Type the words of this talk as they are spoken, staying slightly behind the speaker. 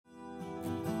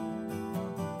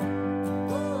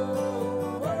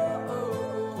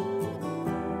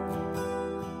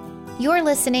You're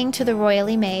listening to The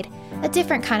Royally Made, a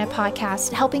different kind of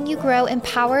podcast helping you grow in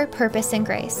power, purpose, and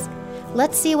grace.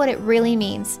 Let's see what it really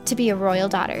means to be a royal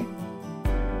daughter.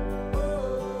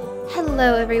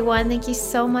 Hello, everyone. Thank you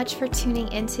so much for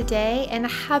tuning in today, and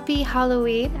happy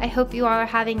Halloween. I hope you all are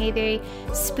having a very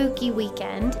spooky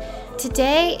weekend.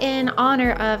 Today, in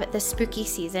honor of the spooky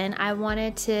season, I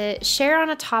wanted to share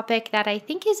on a topic that I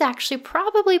think is actually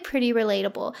probably pretty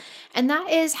relatable, and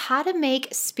that is how to make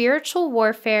spiritual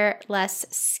warfare less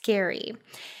scary.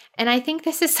 And I think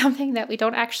this is something that we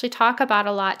don't actually talk about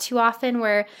a lot. Too often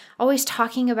we're always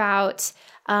talking about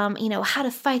how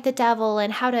to fight the devil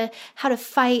and how to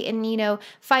fight and,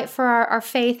 fight for our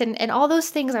faith and all those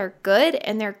things are good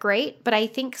and they're great. But I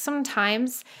think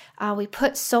sometimes we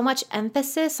put so much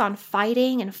emphasis on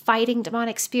fighting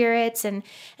demonic spirits and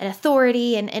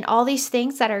authority and all these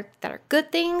things that are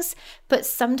good things. But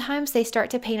sometimes they start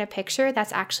to paint a picture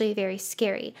that's actually very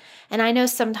scary. And I know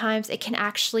sometimes it can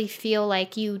actually feel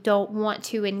like you don't want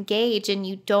to engage and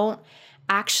you don't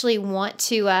actually want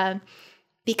to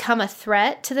become a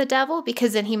threat to the devil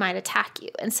because then he might attack you.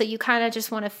 And so you kind of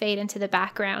just want to fade into the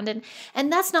background.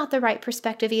 And that's not the right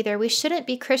perspective either. We shouldn't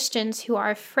be Christians who are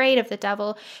afraid of the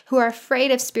devil, who are afraid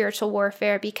of spiritual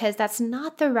warfare, because that's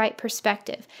not the right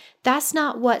perspective. That's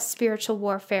not what spiritual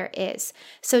warfare is.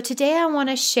 So today I want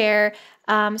to share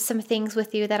some things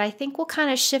with you that I think will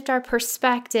kind of shift our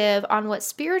perspective on what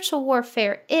spiritual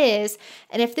warfare is.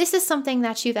 And if this is something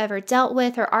that you've ever dealt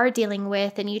with or are dealing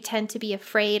with, and you tend to be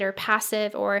afraid or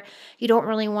passive, or you don't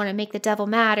really want to make the devil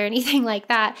mad or anything like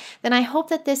that, then I hope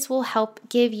that this will help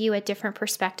give you a different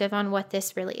perspective on what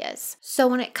this really is. So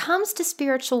when it comes to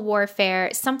spiritual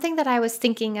warfare, something that I was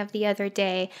thinking of the other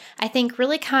day, I think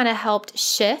really kind of helped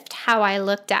shift how I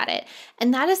looked at it.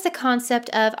 And that is the concept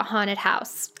of a haunted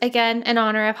house. Again, in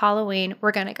honor of Halloween,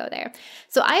 we're going to go there.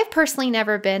 So I have personally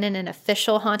never been in an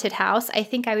official haunted house. I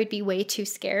think I would be way too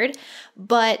scared.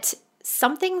 But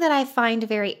something that I find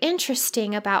very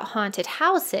interesting about haunted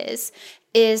houses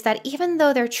is that even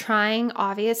though they're trying,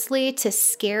 obviously, to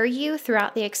scare you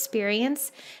throughout the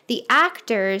experience, the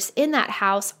actors in that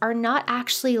house are not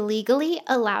actually legally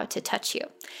allowed to touch you.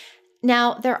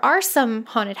 Now, there are some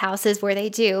haunted houses where they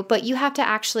do, but you have to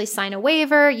actually sign a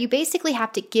waiver. You basically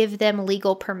have to give them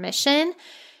legal permission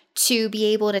to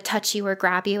be able to touch you or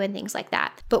grab you and things like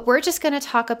that. But we're just going to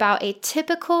talk about a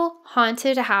typical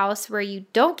haunted house where you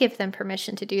don't give them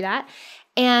permission to do that.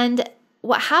 And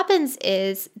what happens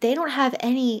is they don't have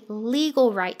any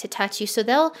legal right to touch you. So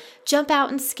they'll jump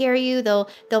out and scare you. They'll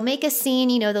make a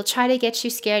scene, they'll try to get you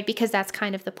scared because that's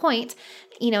kind of the point,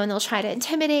 and they'll try to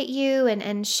intimidate you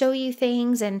and show you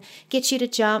things and get you to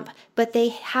jump, but they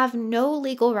have no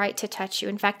legal right to touch you.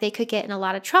 In fact, they could get in a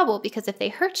lot of trouble because if they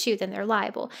hurt you, then they're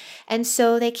liable. And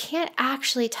so they can't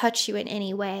actually touch you in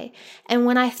any way. And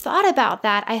when I thought about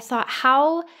that, I thought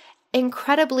how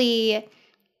incredibly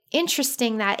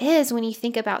interesting that is when you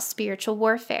think about spiritual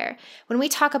warfare. When we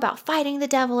talk about fighting the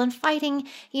devil and fighting,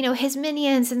 his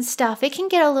minions and stuff, it can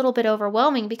get a little bit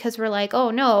overwhelming because we're like,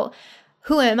 oh no,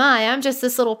 who am I? I'm just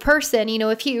this little person.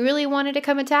 If he really wanted to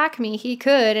come attack me, he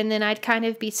could, and then I'd kind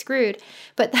of be screwed.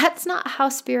 But that's not how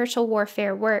spiritual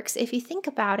warfare works. If you think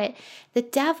about it, the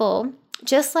devil,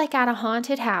 just like at a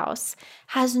haunted house,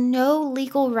 has no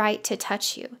legal right to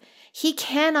touch you. He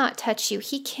cannot touch you.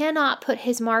 He cannot put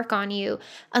his mark on you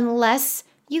unless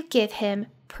you give him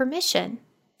permission,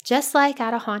 just like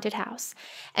at a haunted house.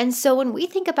 And so when we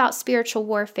think about spiritual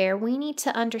warfare, we need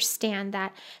to understand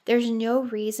that there's no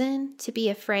reason to be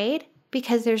afraid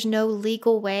because there's no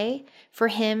legal way for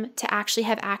him to actually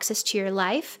have access to your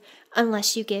life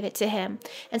unless you give it to him.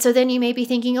 And so then you may be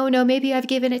thinking, oh no, maybe I've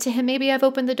given it to him. Maybe I've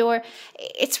opened the door.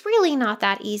 It's really not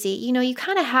that easy. You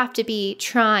kind of have to be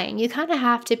trying. You kind of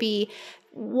have to be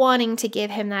wanting to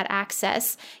give him that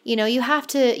access. You have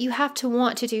to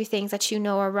want to do things that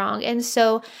are wrong. And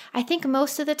so I think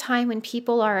most of the time when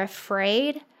people are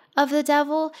afraid of the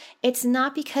devil, it's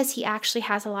not because he actually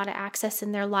has a lot of access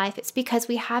in their life. It's because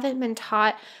we haven't been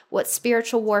taught what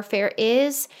spiritual warfare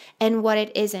is and what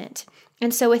it isn't.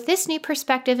 And so with this new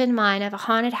perspective in mind of a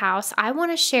haunted house, I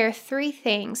want to share 3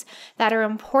 things that are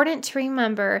important to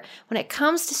remember when it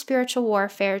comes to spiritual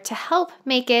warfare to help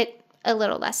make it a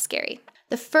little less scary.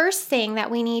 The first thing that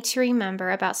we need to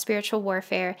remember about spiritual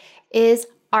warfare is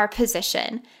our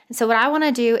position. And so what I want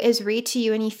to do is read to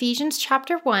you in Ephesians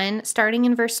chapter 1, starting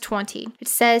in verse 20. It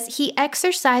says, "He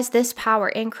exercised this power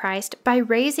in Christ by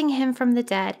raising him from the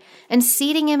dead and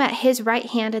seating him at his right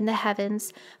hand in the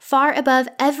heavens, far above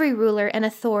every ruler and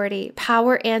authority,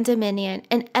 power and dominion,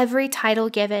 and every title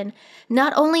given,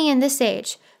 not only in this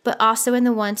age, but also in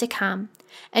the one to come.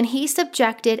 And he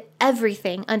subjected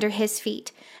everything under his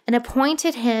feet and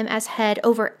appointed him as head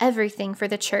over everything for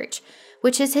the church,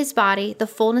 which is his body, the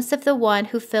fullness of the one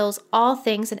who fills all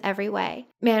things in every way.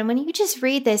 Man, when you just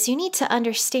read this, you need to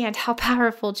understand how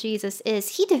powerful Jesus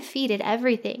is. He defeated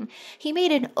everything. He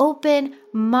made an open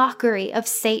mockery of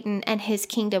Satan and his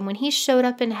kingdom. When he showed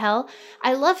up in hell,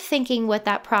 I love thinking what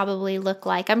that probably looked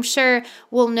like. I'm sure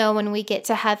we'll know when we get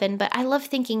to heaven, but I love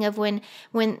thinking of when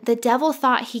the devil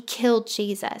thought he killed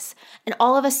Jesus, and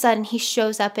all of a sudden he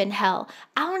shows up in hell.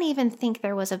 I don't even think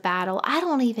there was a battle. I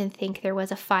don't even think there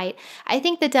was a fight. I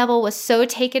think the devil was so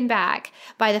taken back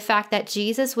by the fact that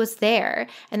Jesus was there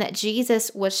and that Jesus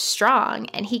was strong,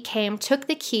 and he came, took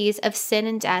the keys of sin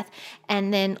and death,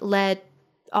 and then led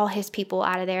all his people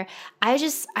out of there.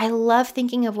 I love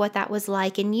thinking of what that was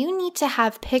like. And you need to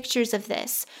have pictures of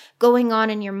this going on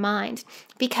in your mind,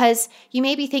 because you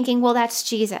may be thinking, well, that's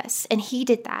Jesus and he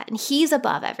did that and he's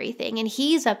above everything and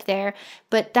he's up there,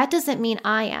 but that doesn't mean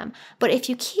I am. But if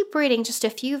you keep reading just a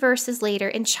few verses later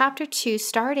in chapter 2,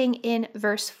 starting in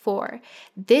verse 4,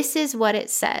 this is what it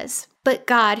says. But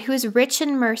God, who is rich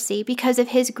in mercy, because of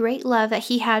his great love that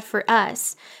he had for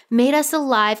us, made us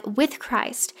alive with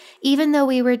Christ, even though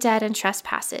we were dead in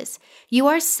trespasses. You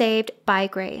are saved by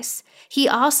grace. He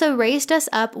also raised us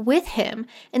up with him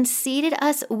and seated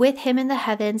us with him in the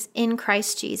heavens in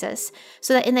Christ Jesus,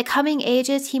 so that in the coming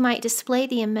ages he might display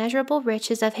the immeasurable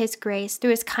riches of his grace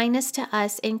through his kindness to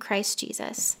us in Christ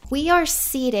Jesus. We are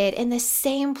seated in the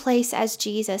same place as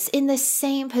Jesus, in the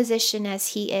same position as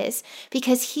he is,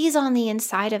 because he's on the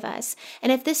inside of us.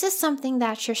 And if this is something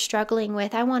that you're struggling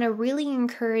with, I want to really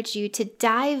encourage you to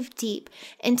dive deep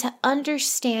into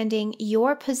understanding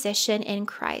your position in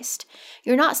Christ.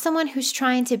 You're not someone who's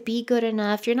trying to be good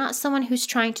enough. You're not someone who's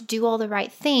trying to do all the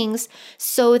right things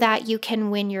so that you can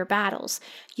win your battles.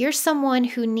 You're someone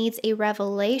who needs a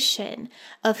revelation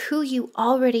of who you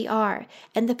already are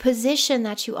and the position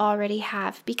that you already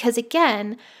have. Because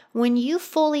again, when you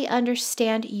fully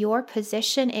understand your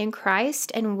position in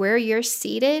Christ and where you're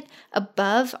seated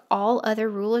above all other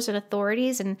rulers and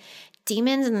authorities and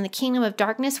demons and the kingdom of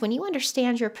darkness, when you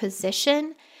understand your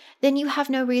position, then you have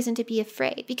no reason to be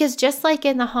afraid. Because just like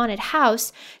in the haunted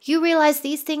house, you realize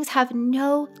these things have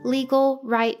no legal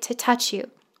right to touch you.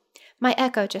 My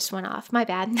echo just went off, my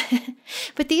bad.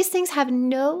 But these things have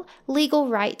no legal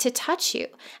right to touch you.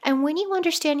 And when you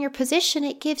understand your position,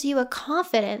 it gives you a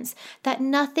confidence that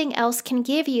nothing else can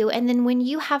give you. And then when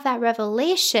you have that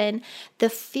revelation, the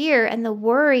fear and the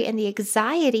worry and the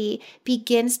anxiety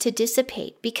begins to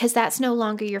dissipate, because that's no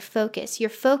longer your focus. Your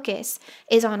focus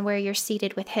is on where you're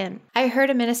seated with him. I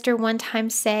heard a minister one time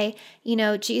say,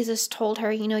 Jesus told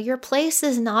her, your place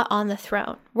is not on the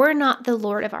throne. We're not the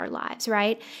Lord of our lives,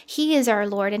 right? He is our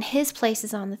Lord and his place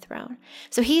is on the throne.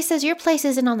 So he says, your place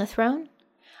isn't on the throne,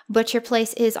 but your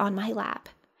place is on my lap.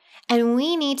 And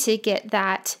we need to get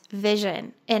that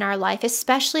vision in our life,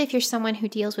 especially if you're someone who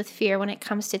deals with fear when it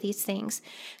comes to these things.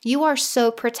 You are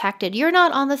so protected. You're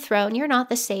not on the throne. You're not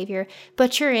the Savior,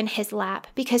 but you're in his lap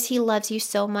because he loves you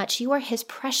so much. You are his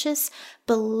precious,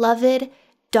 beloved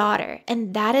daughter.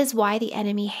 And that is why the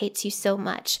enemy hates you so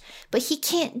much. But he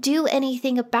can't do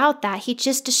anything about that. He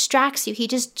just distracts you. He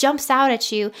just jumps out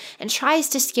at you and tries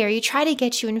to scare you, try to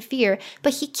get you in fear.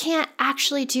 But he can't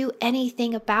actually do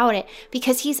anything about it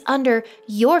because he's under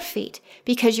your feet,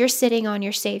 because you're sitting on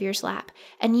your Savior's lap.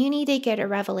 And you need to get a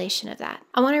revelation of that.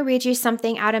 I want to read you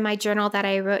something out of my journal that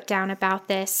I wrote down about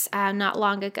this not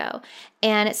long ago.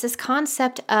 And it's this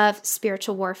concept of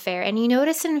spiritual warfare. And you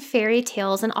notice in fairy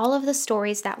tales and all of the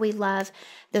stories that we love,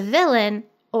 the villain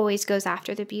always goes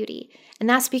after the beauty. And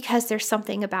that's because there's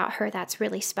something about her that's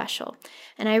really special.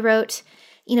 And I wrote,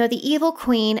 the evil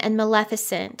queen and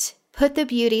Maleficent put the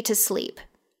beauty to sleep.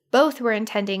 Both were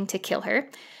intending to kill her.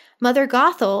 Mother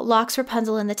Gothel locks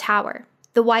Rapunzel in the tower.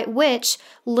 The White Witch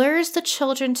lures the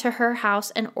children to her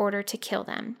house in order to kill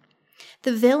them.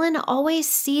 The villain always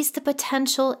sees the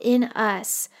potential in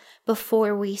us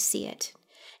before we see it.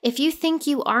 If you think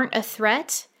you aren't a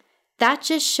threat, that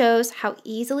just shows how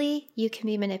easily you can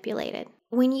be manipulated.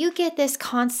 When you get this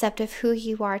concept of who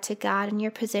you are to God and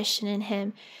your position in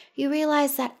him, you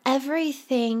realize that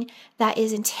everything that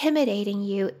is intimidating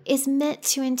you is meant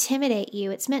to intimidate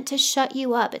you. It's meant to shut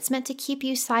you up. It's meant to keep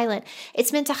you silent.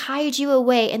 It's meant to hide you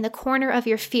away in the corner of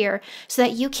your fear so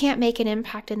that you can't make an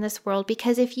impact in this world.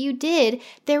 Because if you did,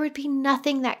 there would be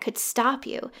nothing that could stop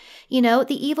you. The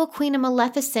evil queen of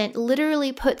Maleficent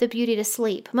literally put the beauty to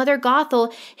sleep. Mother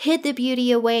Gothel hid the beauty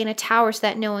away in a tower so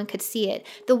that no one could see it.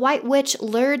 The White Witch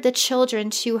lured the children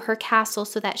to her castle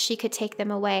so that she could take them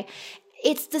away.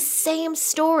 It's the same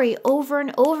story over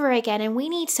and over again, and we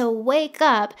need to wake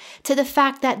up to the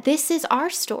fact that this is our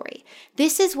story.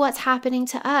 This is what's happening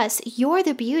to us. You're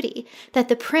the beauty that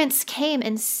the prince came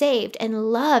and saved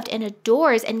and loved and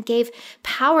adores and gave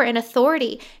power and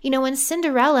authority. When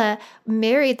Cinderella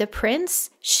married the prince,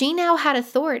 she now had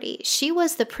authority. She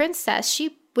was the princess.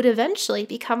 She would eventually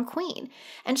become queen.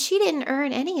 And she didn't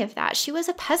earn any of that. She was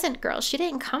a peasant girl. She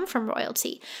didn't come from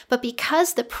royalty. But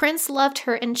because the prince loved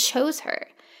her and chose her,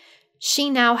 she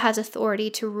now has authority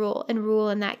to rule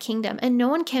in that kingdom. And no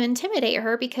one can intimidate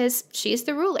her because she's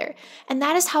the ruler. And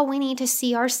that is how we need to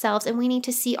see ourselves, and we need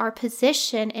to see our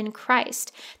position in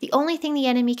Christ. The only thing the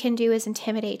enemy can do is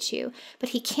intimidate you. But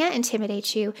he can't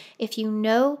intimidate you if you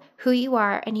know who you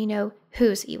are and you know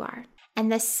whose you are. And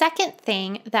the second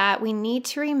thing that we need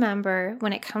to remember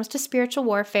when it comes to spiritual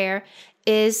warfare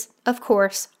is, of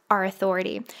course, our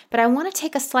authority. But I want to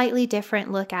take a slightly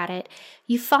different look at it.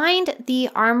 You find the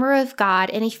armor of God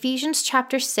in Ephesians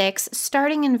chapter 6,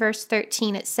 starting in verse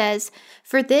 13. It says,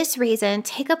 "For this reason,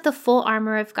 take up the full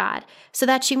armor of God, so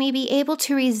that you may be able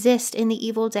to resist in the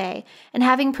evil day. And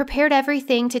having prepared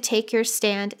everything to take your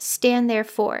stand, stand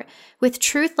therefore, with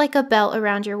truth like a belt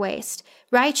around your waist,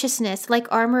 righteousness like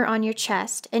armor on your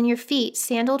chest, and your feet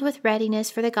sandaled with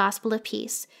readiness for the gospel of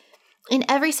peace. In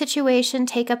every situation,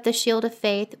 take up the shield of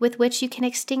faith, with which you can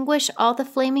extinguish all the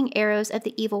flaming arrows of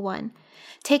the evil one.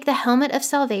 Take the helmet of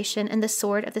salvation and the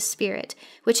sword of the Spirit,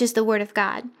 which is the word of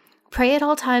God. Pray at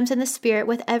all times in the Spirit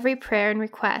with every prayer and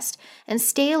request, and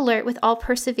stay alert with all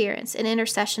perseverance and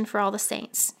intercession for all the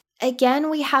saints." Again,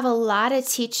 we have a lot of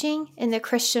teaching in the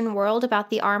Christian world about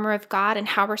the armor of God and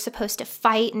how we're supposed to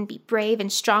fight and be brave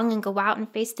and strong and go out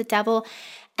and face the devil.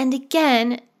 And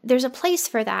again, there's a place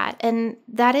for that, and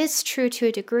that is true to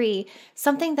a degree.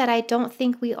 Something that I don't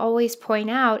think we always point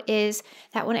out is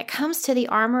that when it comes to the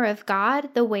armor of God,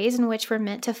 the ways in which we're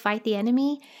meant to fight the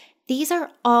enemy, these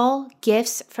are all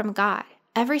gifts from God,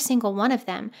 every single one of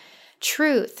them.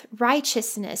 Truth,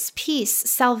 righteousness, peace,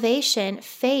 salvation,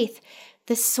 faith,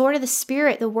 the sword of the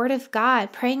Spirit, the word of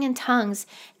God, praying in tongues.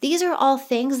 These are all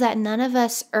things that none of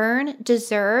us earn,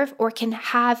 deserve, or can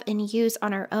have and use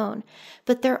on our own.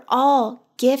 But they're all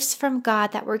gifts from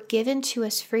God that were given to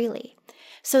us freely.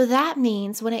 So that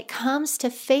means when it comes to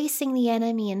facing the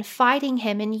enemy and fighting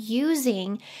him and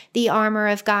using the armor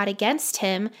of God against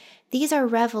him, these are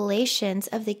revelations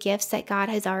of the gifts that God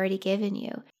has already given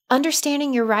you.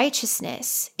 Understanding your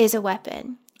righteousness is a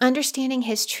weapon. Understanding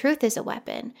his truth is a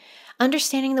weapon.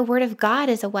 Understanding the word of God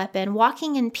is a weapon.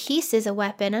 Walking in peace is a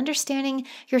weapon. Understanding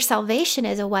your salvation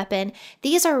is a weapon.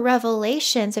 These are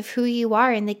revelations of who you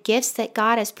are and the gifts that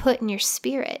God has put in your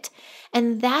spirit.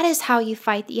 And that is how you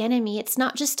fight the enemy. It's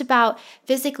not just about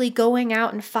physically going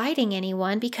out and fighting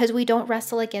anyone, because we don't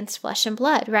wrestle against flesh and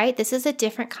blood, right? This is a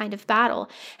different kind of battle.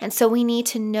 And so we need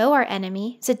to know our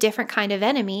enemy. It's a different kind of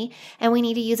enemy, and we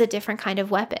need to use a different kind of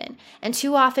weapon. And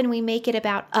too often we make it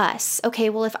about us. Okay,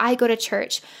 well, if I go to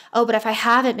church, but if I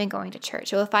haven't been going to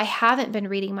church, or if I haven't been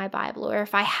reading my Bible, or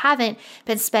if I haven't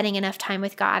been spending enough time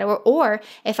with God, or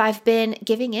if I've been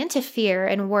giving into fear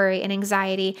and worry and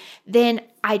anxiety, then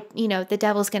the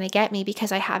devil's going to get me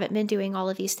because I haven't been doing all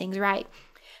of these things right.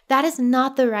 That is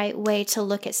not the right way to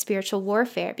look at spiritual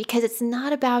warfare, because it's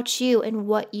not about you and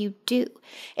what you do.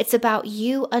 It's about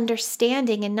you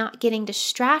understanding and not getting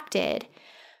distracted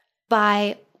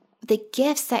by the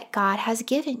gifts that God has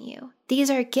given you. These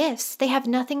are gifts. They have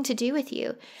nothing to do with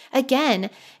you. Again,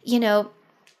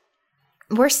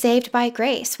 we're saved by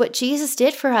grace. What Jesus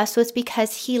did for us was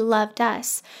because he loved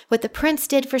us. What the prince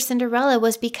did for Cinderella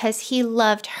was because he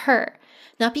loved her,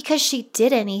 not because she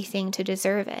did anything to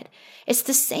deserve it. It's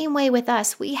the same way with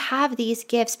us. We have these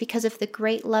gifts because of the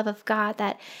great love of God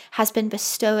that has been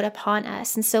bestowed upon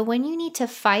us. And so when you need to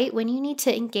fight, when you need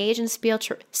to engage in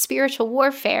spiritual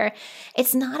warfare,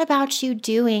 it's not about you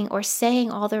doing or saying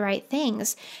all the right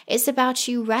things. It's about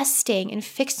you resting and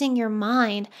fixing your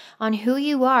mind on who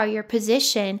you are, your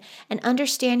position, and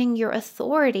understanding your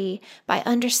authority by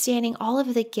understanding all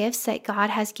of the gifts that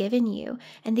God has given you.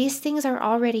 And these things are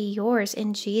already yours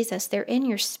in Jesus. They're in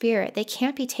your spirit. They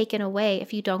can't be taken away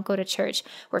if you don't go to church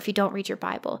or if you don't read your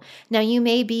Bible. Now, you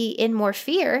may be in more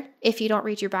fear if you don't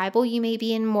read your Bible. You may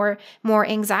be in more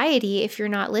anxiety if you're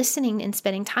not listening and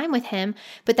spending time with him,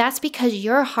 but that's because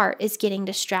your heart is getting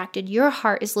distracted. Your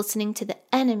heart is listening to the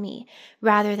enemy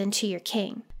rather than to your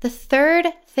king. The third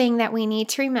thing that we need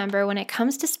to remember when it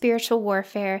comes to spiritual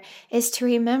warfare is to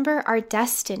remember our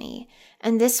destiny.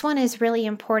 And this one is really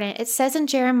important. It says in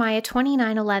Jeremiah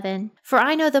 29:11, "For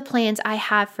I know the plans I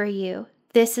have for you.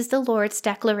 This is the Lord's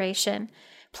declaration.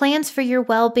 plans for your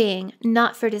well-being,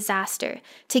 not for disaster,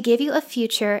 to give you a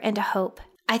future and a hope.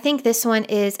 I think this one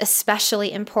is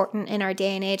especially important in our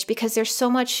day and age because there's so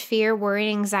much fear, worry,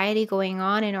 and anxiety going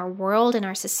on in our world, in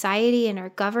our society, in our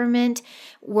government,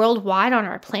 worldwide on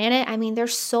our planet. I mean,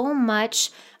 there's so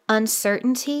much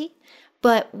uncertainty.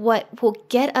 But what will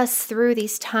get us through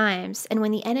these times, and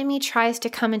when the enemy tries to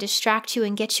come and distract you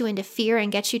and get you into fear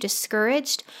and get you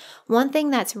discouraged, one thing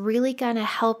that's really going to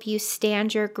help you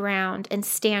stand your ground and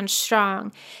stand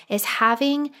strong is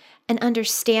having an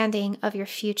understanding of your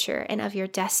future and of your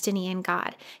destiny in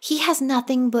God. He has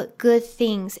nothing but good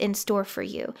things in store for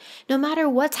you. No matter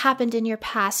what's happened in your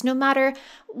past, no matter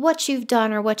what you've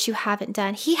done or what you haven't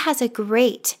done, He has a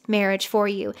great marriage for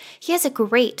you. He has a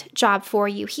great job for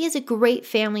you. He has a great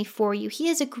family for you. He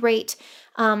has a great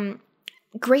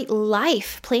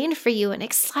life planned for you, an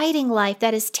exciting life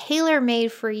that is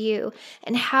tailor-made for you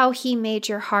and how He made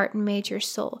your heart and made your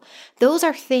soul. Those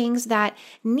are things that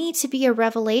need to be a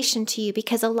revelation to you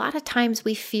because a lot of times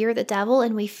we fear the devil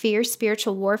and we fear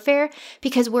spiritual warfare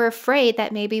because we're afraid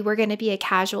that maybe we're going to be a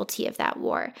casualty of that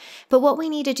war. But what we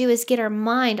need to do is get our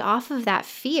mind off of that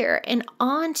fear and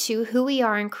onto who we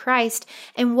are in Christ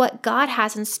and what God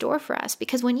has in store for us.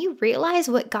 Because when you realize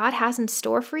what God has in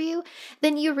store for you,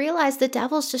 then you realize the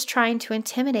devil's just trying to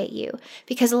intimidate you.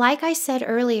 Because like I said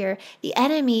earlier, the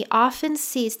enemy often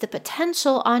sees the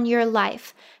potential on your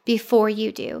life before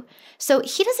you do. So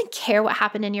he doesn't care what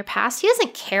happened in your past. He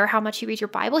doesn't care how much you read your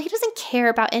Bible. He doesn't care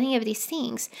about any of these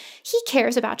things. He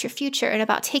cares about your future and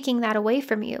about taking that away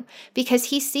from you because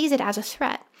he sees it as a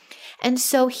threat. And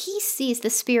so he sees the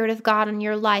Spirit of God in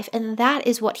your life, and that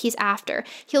is what he's after.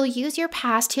 He'll use your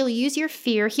past, he'll use your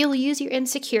fear, he'll use your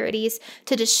insecurities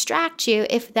to distract you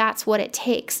if that's what it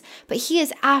takes. But he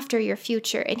is after your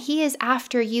future, and he is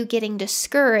after you getting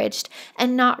discouraged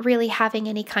and not really having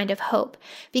any kind of hope.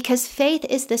 Because faith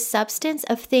is the substance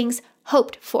of things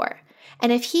hoped for.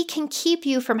 And if he can keep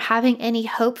you from having any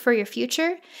hope for your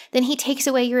future, then he takes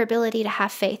away your ability to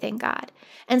have faith in God.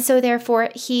 And so therefore,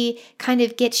 he kind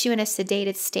of gets you in a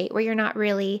sedated state where you're not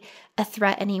really a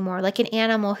threat anymore, like an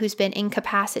animal who's been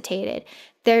incapacitated.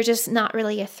 They're just not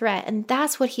really a threat. And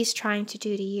that's what he's trying to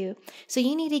do to you. So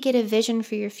you need to get a vision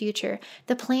for your future,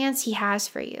 the plans he has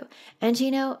for you. And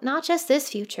not just this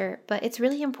future, but it's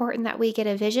really important that we get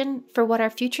a vision for what our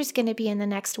future is going to be in the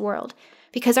next world.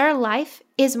 Because our life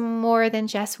is more than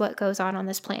just what goes on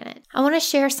this planet. I want to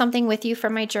share something with you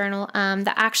from my journal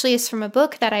that actually is from a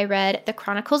book that I read, The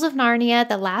Chronicles of Narnia,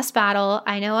 The Last Battle.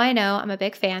 I know, I'm a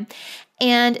big fan.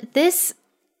 And this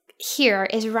here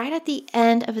is right at the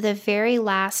end of the very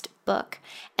last book.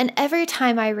 And every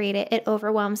time I read it, it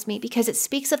overwhelms me because it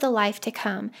speaks of the life to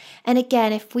come. And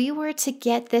again, if we were to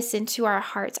get this into our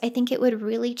hearts, I think it would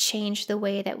really change the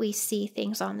way that we see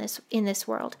things in this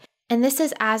world. And this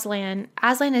is Aslan.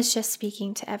 Aslan is just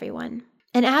speaking to everyone.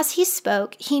 And as he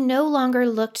spoke, he no longer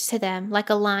looked to them like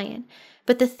a lion,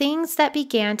 but the things that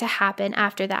began to happen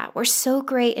after that were so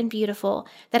great and beautiful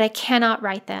that I cannot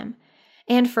write them.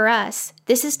 And for us,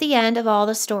 this is the end of all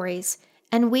the stories,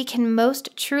 and we can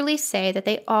most truly say that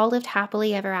they all lived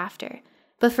happily ever after.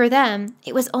 But for them,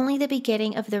 it was only the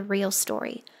beginning of the real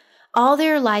story. All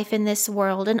their life in this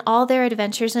world and all their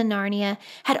adventures in Narnia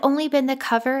had only been the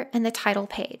cover and the title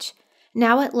page.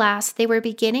 Now at last they were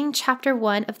beginning chapter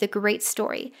 1 of the great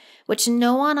story, which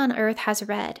no one on earth has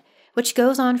read, which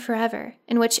goes on forever,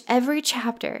 in which every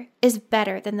chapter is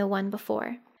better than the one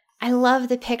before. I love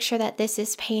the picture that this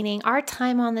is painting. Our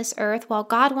time on this earth, while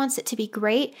God wants it to be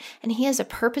great, and He has a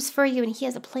purpose for you, and He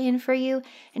has a plan for you,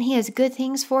 and He has good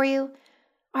things for you,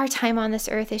 our time on this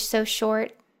earth is so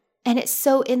short. And it's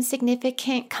so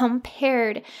insignificant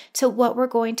compared to what we're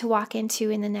going to walk into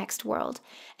in the next world.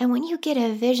 And when you get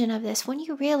a vision of this, when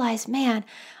you realize, man,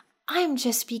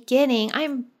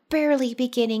 I'm barely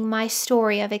beginning my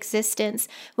story of existence.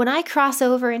 When I cross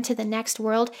over into the next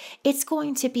world, it's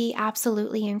going to be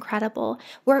absolutely incredible,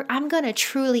 where I'm going to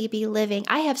truly be living.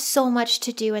 I have so much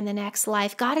to do in the next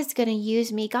life. God is going to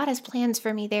use me. God has plans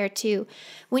for me there too.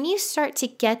 When you start to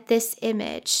get this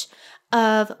image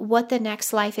of what the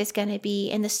next life is going to be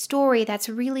and the story that's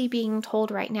really being told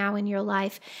right now in your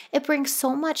life, it brings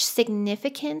so much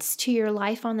significance to your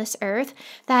life on this earth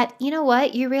that,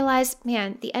 you realize,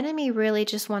 man, the enemy really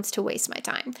just wants to waste my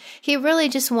time. He really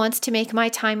just wants to make my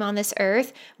time on this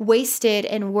earth wasted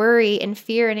in worry and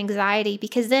fear and anxiety,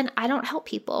 because then I don't help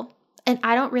people. and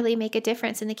I don't really make a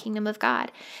difference in the kingdom of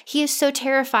God. He is so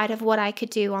terrified of what I could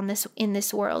do in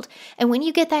this world. And when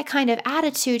you get that kind of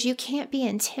attitude, you can't be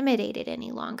intimidated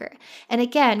any longer. And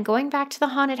again, going back to the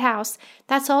haunted house,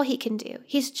 that's all he can do.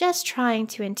 He's just trying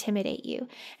to intimidate you.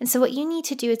 And so what you need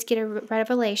to do is get a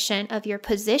revelation of your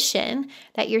position,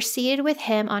 that you're seated with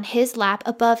him on his lap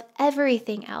above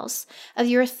everything else, of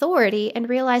your authority, and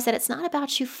realize that it's not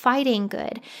about you fighting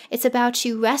good. It's about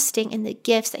you resting in the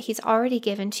gifts that he's already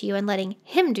given to you and letting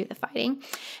him do the fighting.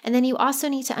 And then you also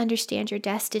need to understand your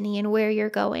destiny and where you're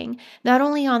going, not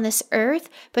only on this earth,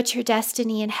 but your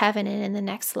destiny in heaven and in the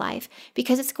next life,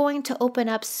 because it's going to open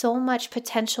up so much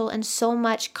potential and so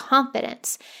much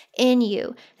confidence in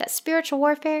you that spiritual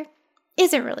warfare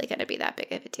isn't really going to be that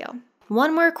big of a deal.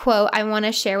 One more quote I want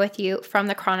to share with you from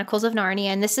the Chronicles of Narnia,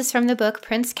 and this is from the book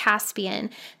Prince Caspian,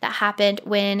 that happened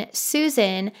when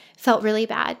Susan felt really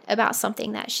bad about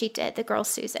something that she did, the girl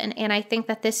Susan. And I think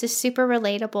that this is super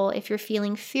relatable if you're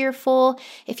feeling fearful,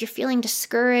 if you're feeling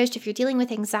discouraged, if you're dealing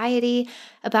with anxiety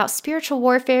about spiritual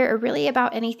warfare or really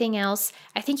about anything else.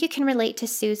 I think you can relate to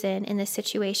Susan in this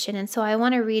situation. And so I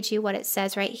want to read you what it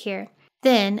says right here.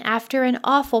 Then, after an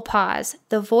awful pause,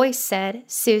 the voice said,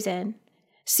 "Susan."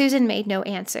 Susan made no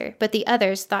answer, but the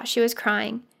others thought she was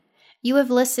crying. "You have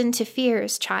listened to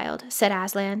fears, child," said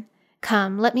Aslan.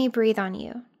 "Come, let me breathe on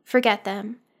you. Forget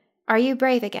them. Are you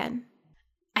brave again?"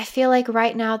 I feel like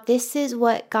right now this is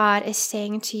what God is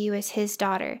saying to you as his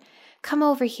daughter. Come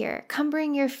over here. Come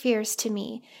bring your fears to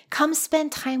me. Come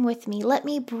spend time with me. Let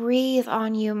me breathe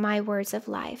on you my words of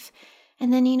life.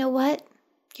 And then you know what?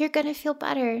 You're going to feel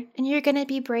better and you're going to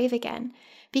be brave again.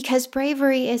 Because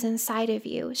bravery is inside of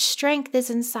you, strength is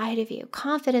inside of you,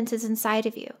 confidence is inside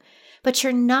of you, but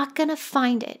you're not going to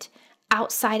find it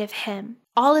outside of him.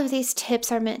 All of these tips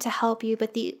are meant to help you,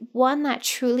 but the one that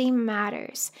truly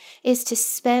matters is to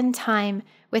spend time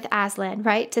with Aslan,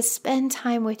 right? To spend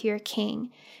time with your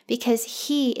king, because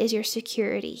he is your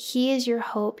security. He is your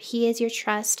hope. He is your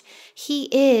trust. He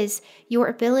is your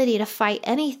ability to fight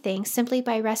anything simply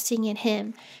by resting in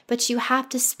him. But you have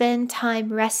to spend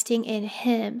time resting in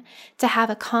him to have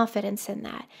a confidence in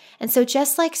that. And so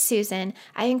just like Susan,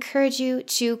 I encourage you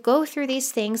to go through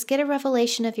these things, get a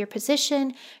revelation of your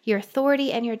position, your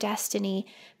authority, and your destiny,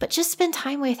 but just spend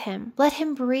time with him. Let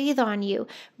him breathe on you.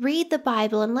 Read the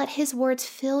Bible and let his words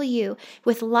fill you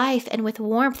with life and with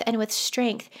warmth and with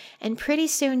strength. And pretty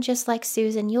soon, just like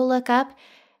Susan, you'll look up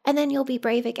and then you'll be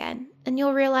brave again. And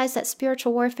you'll realize that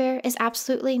spiritual warfare is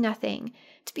absolutely nothing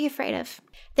to be afraid of.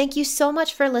 Thank you so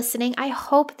much for listening. I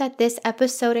hope that this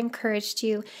episode encouraged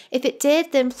you. If it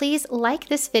did, then please like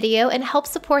this video and help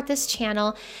support this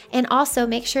channel. And also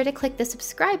make sure to click the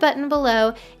subscribe button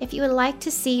below if you would like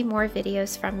to see more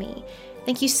videos from me.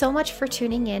 Thank you so much for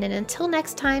tuning in. And until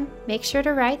next time, make sure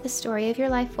to write the story of your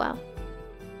life well.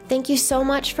 Thank you so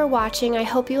much for watching. I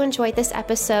hope you enjoyed this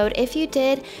episode. If you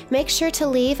did, make sure to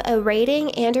leave a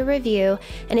rating and a review.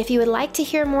 And if you would like to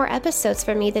hear more episodes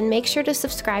from me, then make sure to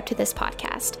subscribe to this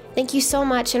podcast. Thank you so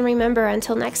much, and remember,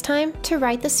 until next time, to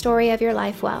write the story of your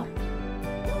life well.